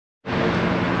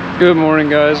Good morning,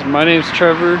 guys. My name's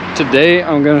Trevor. Today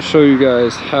I'm going to show you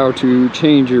guys how to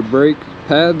change your brake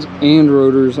pads and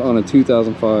rotors on a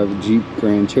 2005 Jeep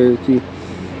Grand Cherokee.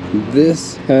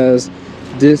 This has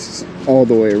discs all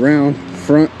the way around,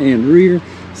 front and rear,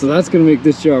 so that's going to make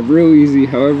this job real easy.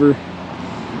 However,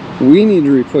 we need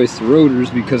to replace the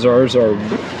rotors because ours are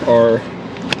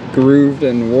grooved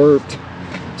and warped.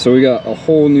 So we got a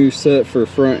whole new set for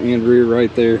front and rear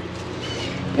right there.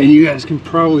 And you guys can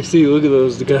probably see, look at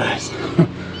those guys.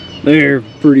 They're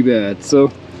pretty bad.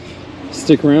 So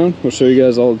stick around, we'll show you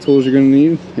guys all the tools you're gonna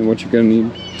need and what you're gonna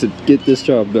need to get this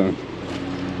job done.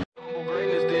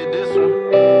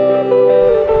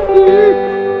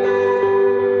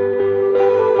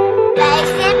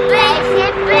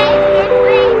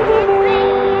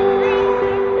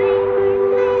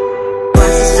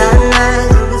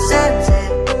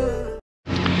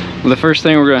 The first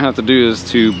thing we're going to have to do is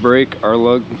to break our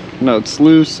lug nuts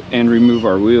loose and remove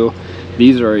our wheel.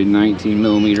 These are a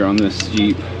 19mm on this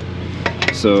Jeep,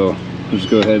 so just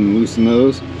go ahead and loosen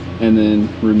those and then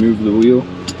remove the wheel,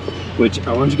 which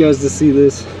I want you guys to see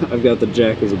this. I've got the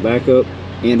jack as a backup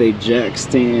and a jack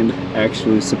stand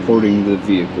actually supporting the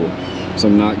vehicle, so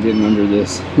I'm not getting under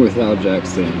this without jack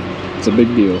stand. It's a big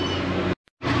deal.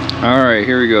 All right,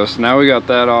 here we go. So now we got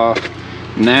that off.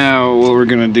 Now what we're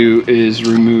gonna do is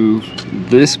remove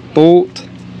this bolt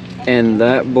and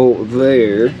that bolt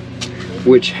there,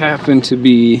 which happen to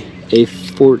be a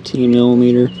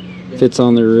 14mm, fits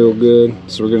on there real good,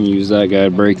 so we're gonna use that guy to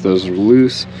break those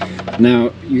loose.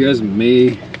 Now you guys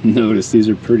may notice these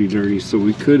are pretty dirty, so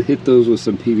we could hit those with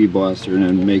some PV Blaster and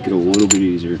then make it a little bit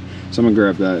easier. So I'm gonna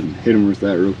grab that and hit them with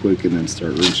that real quick and then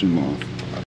start wrenching them off.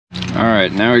 All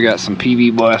right, now we got some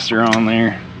PV Blaster on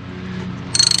there.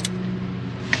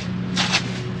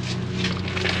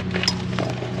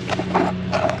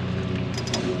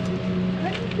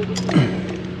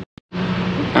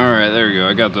 Alright, there we go.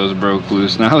 I got those broke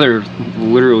loose. Now they're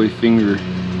literally finger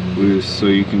loose, so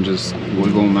you can just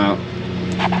wiggle them out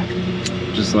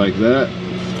just like that.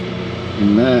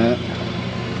 And that,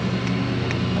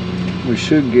 we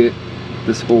should get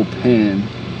this whole pin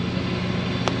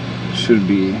should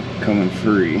be coming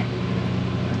free,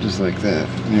 just like that.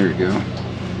 There we go.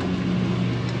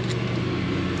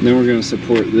 Then we're going to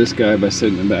support this guy by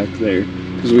setting it back there,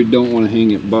 because we don't want to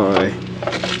hang it by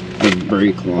the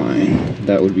brake line.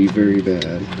 That would be very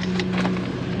bad.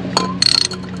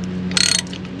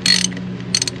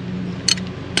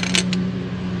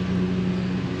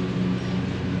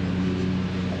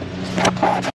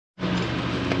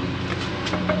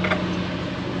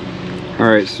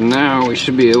 Alright, so now we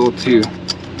should be able to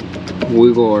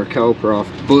wiggle our caliper off.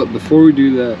 But before we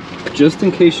do that, just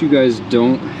in case you guys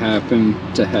don't happen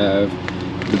to have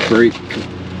the brake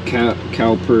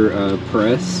caliper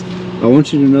press, I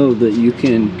want you to know that you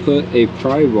can put a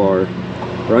pry bar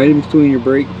right in between your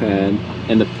brake pad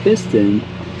and the piston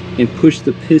and push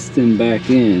the piston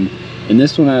back in. And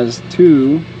this one has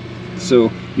two, so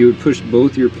you would push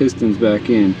both your pistons back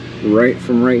in right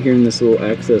from right here in this little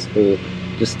access hole.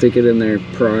 Just stick it in there,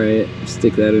 pry it,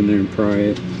 stick that in there and pry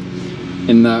it,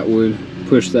 and that would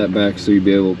push that back so you'd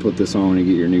be able to put this on and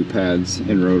get your new pads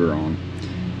and rotor on.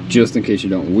 Just in case you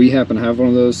don't. We happen to have one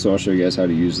of those, so I'll show you guys how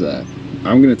to use that.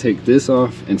 I'm gonna take this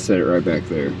off and set it right back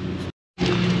there.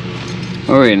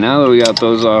 Okay, now that we got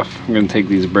those off, I'm gonna take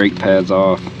these brake pads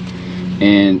off,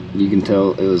 and you can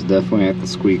tell it was definitely at the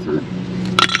squeaker.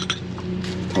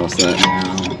 Toss that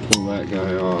down, pull that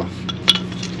guy off.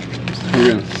 So we're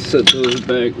gonna set those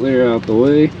back there out the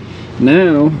way.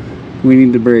 Now we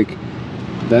need to break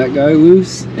that guy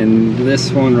loose and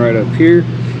this one right up here,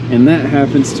 and that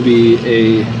happens to be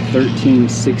a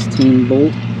 13/16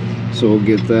 bolt. So we'll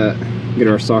get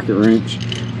our socket wrench,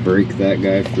 break that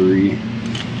guy free,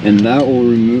 and that will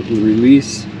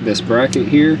release this bracket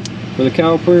here for the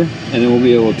caliper, and then we'll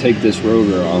be able to take this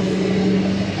rotor off.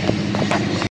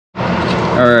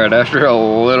 Alright, after a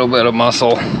little bit of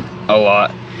muscle, a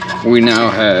lot, we now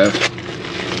have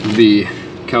the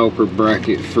caliper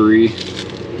bracket free.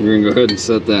 We're gonna go ahead and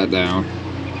set that down.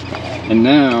 And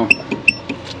now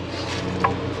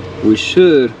we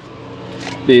should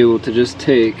be able to just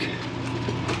take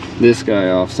this guy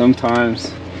off.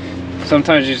 Sometimes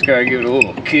you just gotta give it a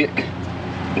little kick.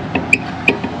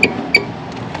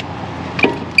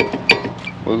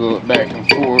 Wiggle it back and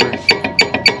forth.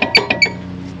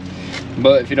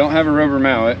 But if you don't have a rubber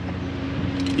mallet,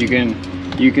 you can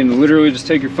literally just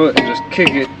take your foot and just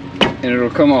kick it and it'll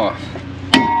come off.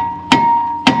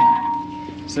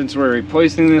 Since we're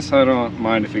replacing this, I don't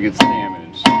mind if it gets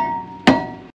damaged.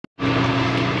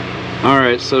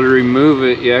 Alright, so to remove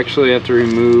it, you actually have to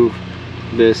remove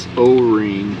this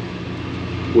O-ring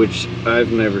which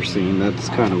I've never seen. That's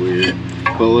kind of weird.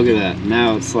 But look at that.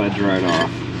 Now it slides right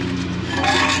off.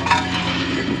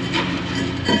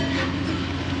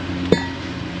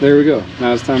 There we go.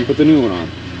 Now it's time to put the new one on.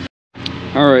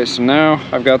 Alright, so now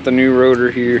I've got the new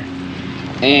rotor here,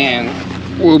 and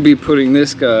we'll be putting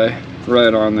this guy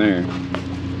right on there.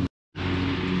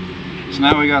 So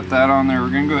now we got that on there.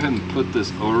 We're going to go ahead and put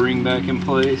this O-ring back in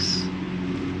place.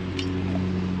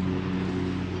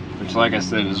 Which, like I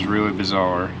said, is really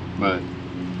bizarre, but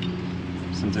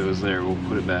since it was there, we'll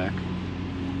put it back.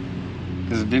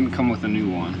 Because it didn't come with a new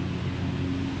one.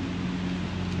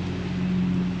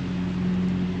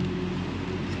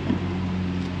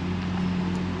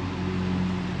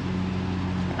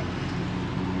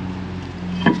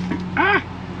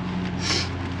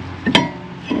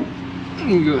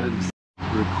 Go ahead and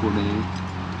recording.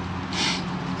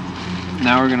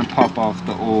 Now we're gonna pop off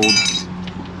the old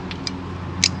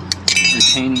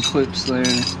retaining clips there,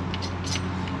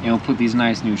 and we'll put these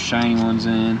nice new shiny ones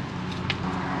in.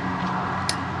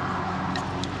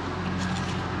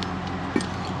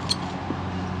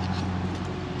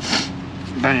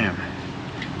 Bam!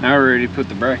 Now we're ready to put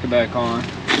the bracket back on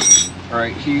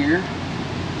right here.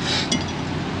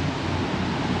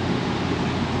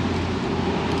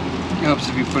 Helps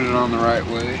if you put it on the right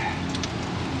way,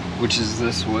 which is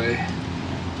this way.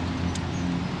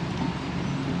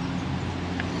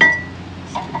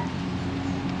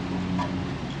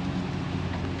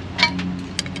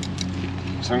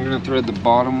 So I'm going to thread the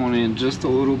bottom one in just a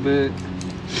little bit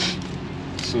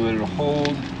so that it'll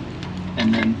hold,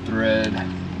 and then thread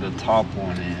the top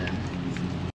one in.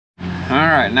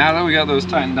 Alright, now that we got those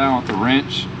tightened down with the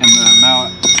wrench and the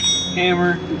mallet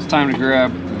hammer, it's time to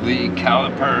grab the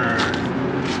caliper.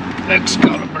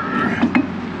 Excalibur.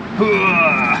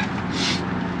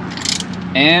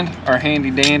 And our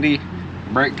handy dandy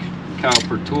brake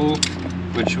caliper tool,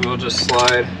 which we'll just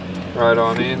slide right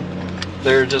on in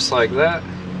there, just like that.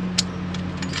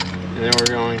 And then we're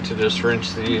going to just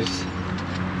wrench these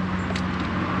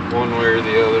one way or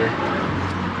the other.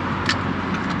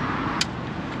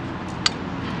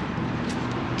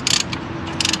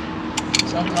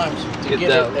 Sometimes to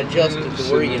get it adjusted to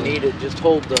where you need it, just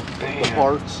hold the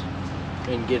parts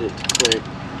and get it quick.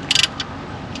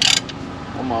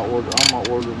 I might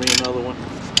order me another one.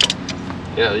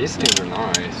 Yeah, these things are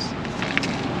nice.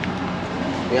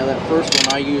 Yeah, that first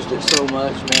one I used it so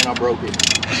much, man, I broke it.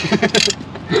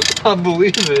 I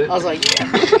believe it. I was like, yeah.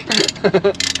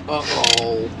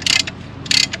 Uh-oh.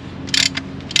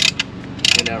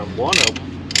 And out of one of them,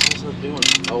 what was I doing?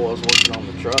 Oh, I was working on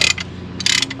the truck.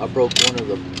 I broke one of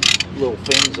the little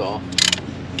fins off.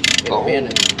 Oh.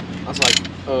 I was like,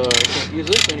 I can't use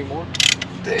this anymore.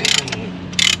 Dang.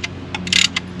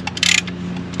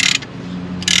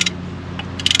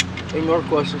 Any more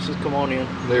questions, just come on in.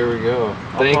 There we go.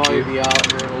 Thank you. I'll probably be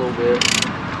out here in a little bit.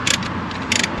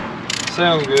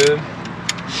 Sounds good.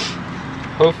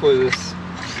 Hopefully this,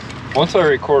 once I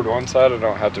record one side, I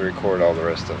don't have to record all the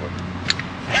rest of it.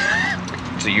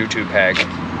 It's a YouTube hack.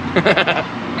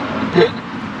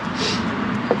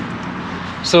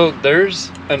 So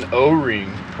there's an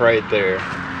O-ring right there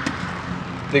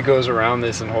that goes around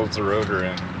this and holds the rotor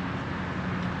in.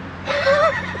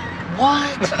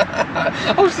 What?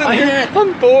 I'm sitting here,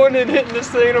 I'm pulling and hitting this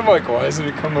thing, and I'm like, why isn't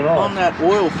it coming off? On that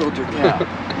oil filter cap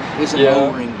is an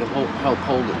O-ring to help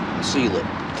hold it and seal it.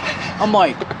 I'm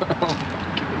like,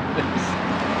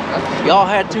 y'all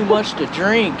had too much to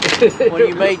drink when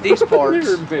you made these parts.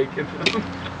 We were making them.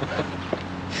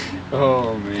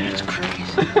 Oh man. That's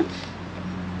crazy.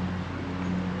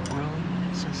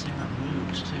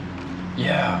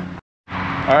 Yeah.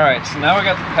 Alright, so now we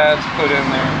got the pads put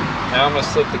in there. Now I'm going to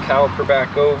slip the caliper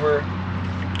back over.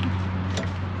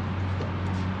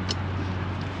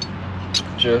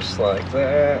 Just like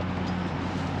that.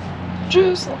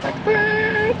 Just like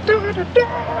that. Da, da,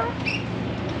 da.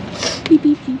 Beep,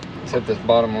 beep, beep. Except this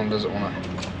bottom one doesn't want to.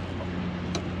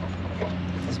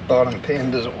 This bottom pin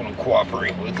doesn't want to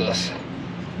cooperate with us.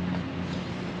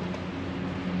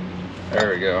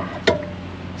 There we go.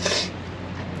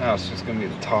 Now it's just going to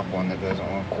be the top one that doesn't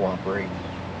want to cooperate.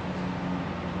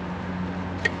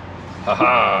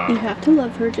 Haha! You have to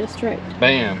love her just right.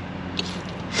 Bam!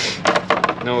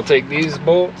 Now we'll take these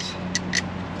bolts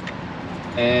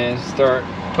and start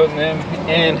putting them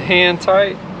in hand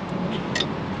tight.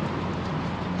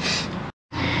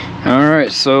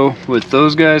 Alright, so with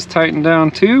those guys tightened down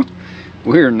too,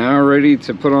 we're now ready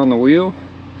to put on the wheel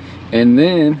and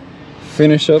then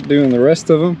finish up doing the rest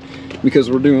of them, because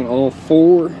we're doing all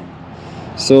four.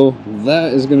 So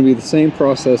that is going to be the same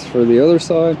process for the other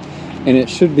side, and it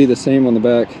should be the same on the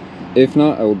back. If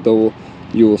not, I will double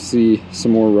you will see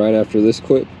some more right after this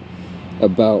clip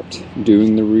about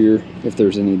doing the rear, if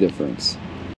there's any difference.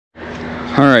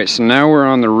 All right, so now we're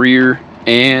on the rear,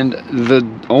 and the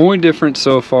only difference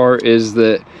so far is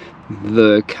that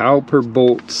the caliper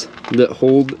bolts that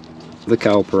hold the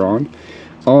caliper on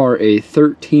are a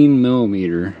 13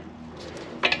 millimeter.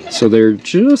 So they're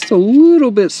just a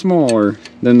little bit smaller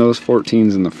than those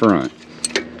 14s in the front.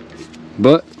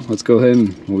 But let's go ahead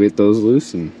and we'll get those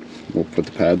loose and we'll put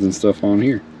the pads and stuff on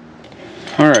here.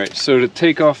 Alright, so to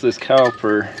take off this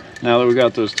caliper, now that we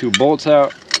got those two bolts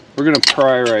out, we're going to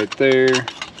pry right there.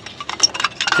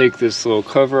 Take this little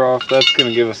cover off. That's going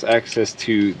to give us access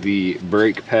to the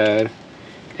brake pad.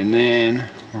 And then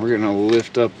we're going to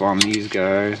lift up on these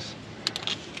guys.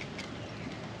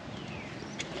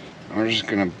 We're just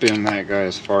going to bend that guy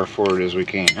as far forward as we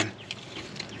can,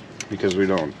 because we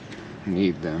don't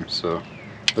need them. So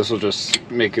this will just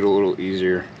make it a little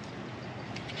easier.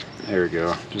 There we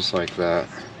go, just like that.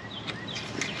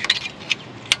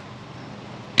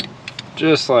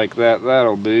 Just like that,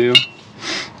 that'll do.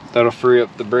 That'll free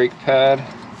up the brake pad.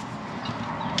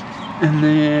 And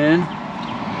then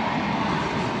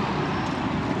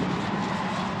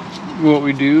what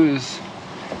we do is,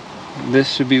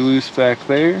 this should be loose back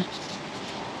there.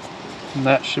 And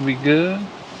that should be good.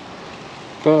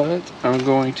 But I'm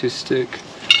going to stick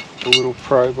a little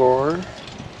pry bar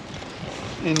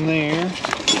in there.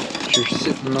 You're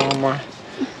sitting on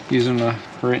using a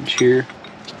wrench here,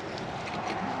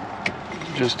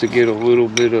 just to get a little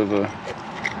bit of a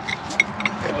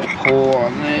pull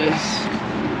on this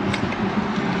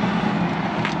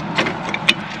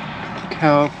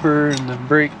caliper and the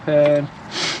brake pad.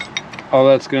 All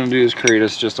that's going to do is create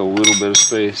us just a little bit of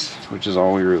space, which is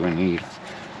all we really need.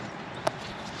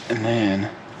 And then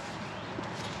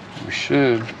we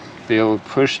should be able to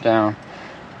push down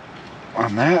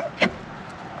on that.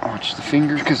 Watch the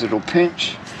finger, because it'll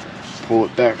pinch. Pull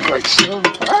it back like so.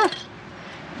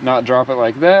 Not drop it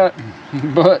like that,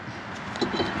 but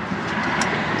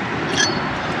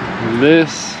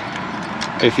this,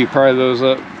 if you pry those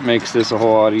up, makes this a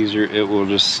whole lot easier. It will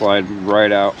just slide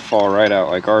right out, fall right out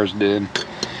like ours did.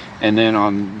 And then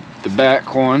on the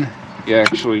back one, you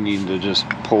actually need to just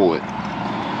pull it,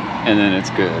 and then it's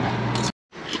good.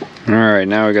 All right,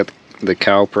 now we got the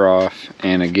caliper off,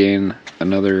 and again,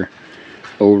 another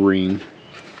O-ring.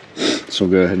 So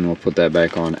we'll go ahead and we'll put that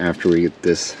back on after we get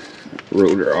this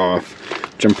rotor off,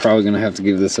 which I'm probably gonna have to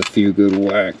give this a few good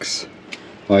whacks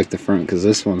like the front, because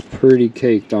this one's pretty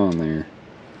caked on there.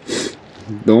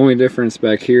 The only difference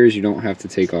back here is you don't have to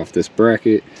take off this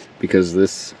bracket, because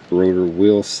this rotor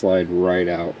will slide right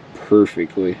out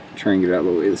perfectly. Try and get out of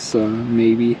the way of the sun,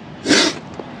 maybe.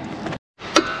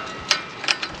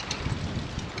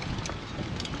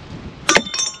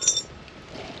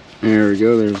 There we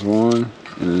go, there's one,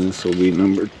 and this will be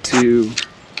number 2.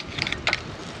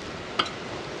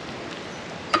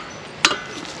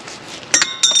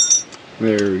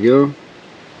 There we go.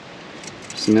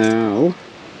 So now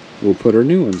we'll put our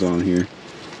new ones on here.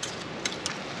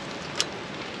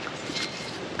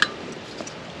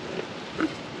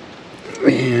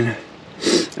 Man,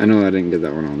 I know I didn't get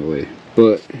that one on the way,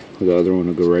 but the other one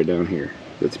will go right down here.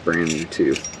 That's brand new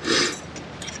too.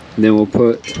 And then we'll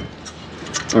put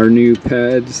our new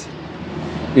pads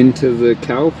into the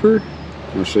caliper.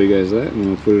 I'll show you guys that, and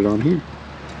we'll put it on here.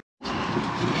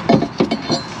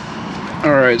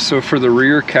 Alright, so for the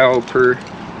rear caliper,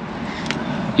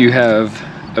 you have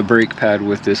a brake pad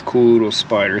with this cool little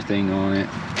spider thing on it.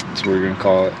 That's what we're going to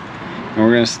call it. And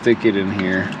we're going to stick it in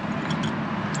here.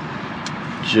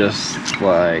 Just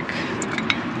like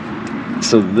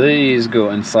so. These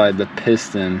go inside the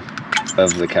piston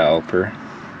of the caliper.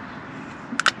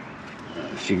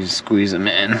 If you can squeeze them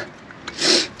in.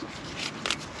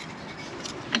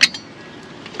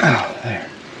 Oh, there.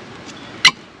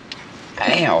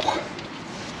 Ow.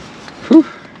 Whew.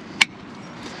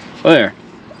 There.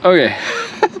 Okay.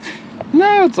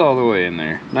 Now it's all the way in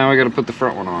there. Now I gotta put the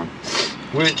front one on,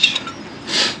 which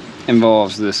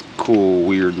involves this cool,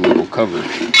 weird little cover.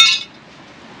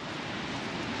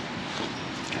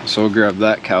 So I'll grab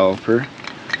that caliper,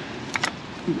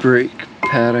 brake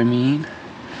pad I mean,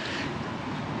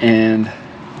 and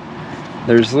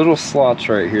there's little slots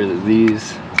right here that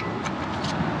these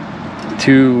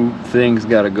two things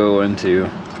gotta go into.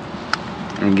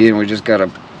 And again, we just gotta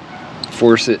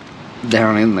force it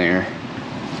down in there.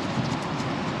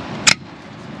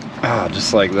 Ah,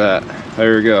 just like that.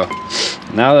 There we go.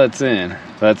 Now that's in,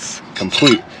 that's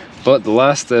complete. But the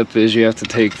last step is you have to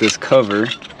take this cover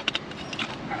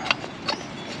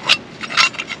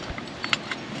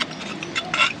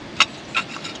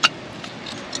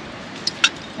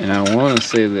and I want to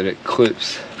say that it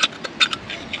clips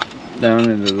down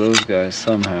into those guys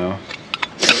somehow.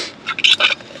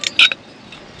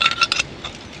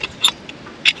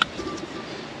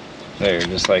 There,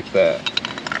 just like that.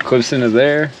 Clips into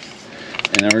there,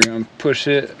 and then we're gonna push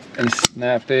it and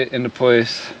snap it into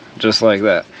place just like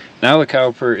that. Now the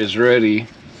caliper is ready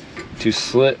to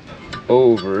slip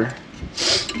over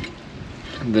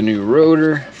the new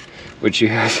rotor, which you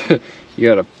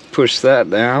gotta push that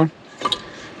down.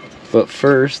 But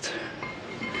first,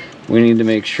 we need to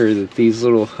make sure that these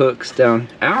little hooks down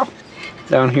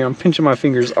here, I'm pinching my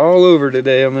fingers all over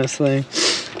today on this thing.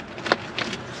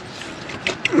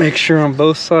 Make sure on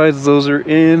both sides those are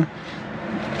in.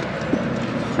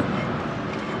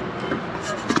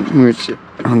 Which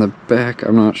on the back,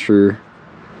 I'm not sure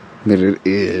that it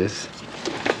is.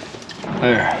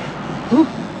 There. Whew.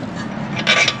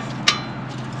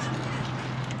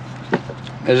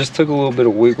 It just took a little bit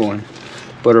of wiggling,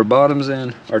 but our bottom's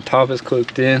in, our top is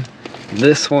clipped in,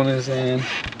 this one is in,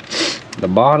 the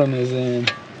bottom is in.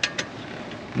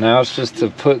 Now it's just to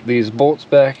put these bolts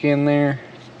back in there,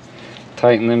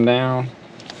 tighten them down,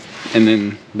 and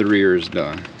then the rear is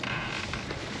done.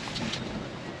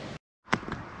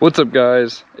 What's up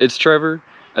guys, it's Trevor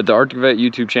at the Arctic Vette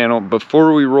YouTube channel.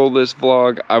 Before we roll this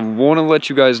vlog, I want to let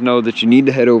you guys know that you need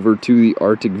to head over to the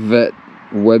Arctic Vette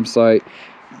website.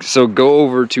 So go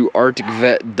over to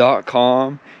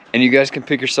arcticvette.com and you guys can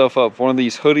pick yourself up one of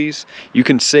these hoodies. You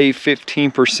can save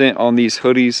 15% on these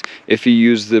hoodies if you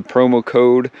use the promo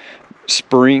code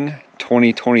SPRING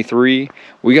 2023.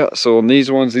 So on these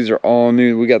ones, these are all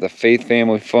new. We got the Faith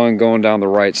Family Fun going down the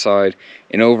right side,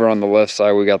 and over on the left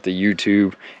side we got the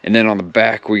YouTube, and then on the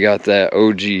back we got that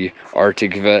OG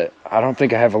Arctic Vette. I don't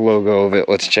think I have a logo of it.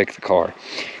 Let's check the car.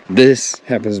 This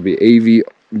happens to be AV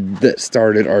that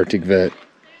started Arctic Vette.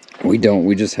 We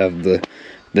just have the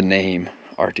name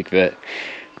Arctic Vette,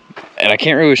 and I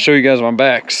can't really show you guys my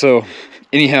back. So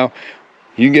anyhow,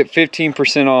 you can get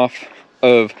 15% off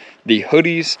of the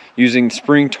hoodies using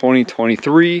Spring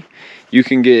 2023. You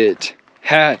can get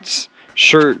hats,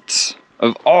 shirts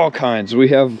of all kinds. We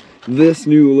have this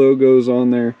new logos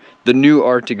on there, the new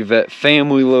Arctic Vette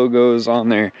family logos on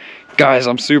there. Guys,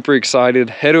 I'm super excited.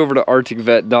 Head over to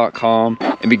arcticvette.com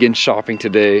and begin shopping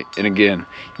today. And again,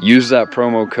 use that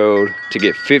promo code to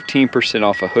get 15%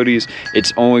 off of hoodies.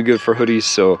 It's only good for hoodies,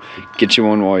 so get you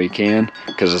one while you can,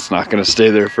 because it's not going to stay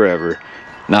there forever.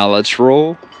 Now let's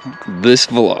roll this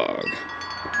vlog.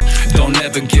 Don't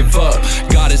ever give up,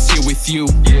 God is here with you.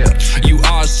 Yeah, you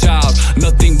are a child,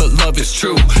 nothing but love is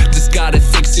true. Just got it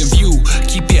fixed in view.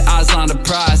 Keep your eyes on the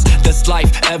prize. That's life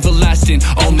everlasting,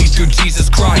 only through Jesus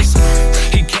Christ.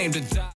 He came to die.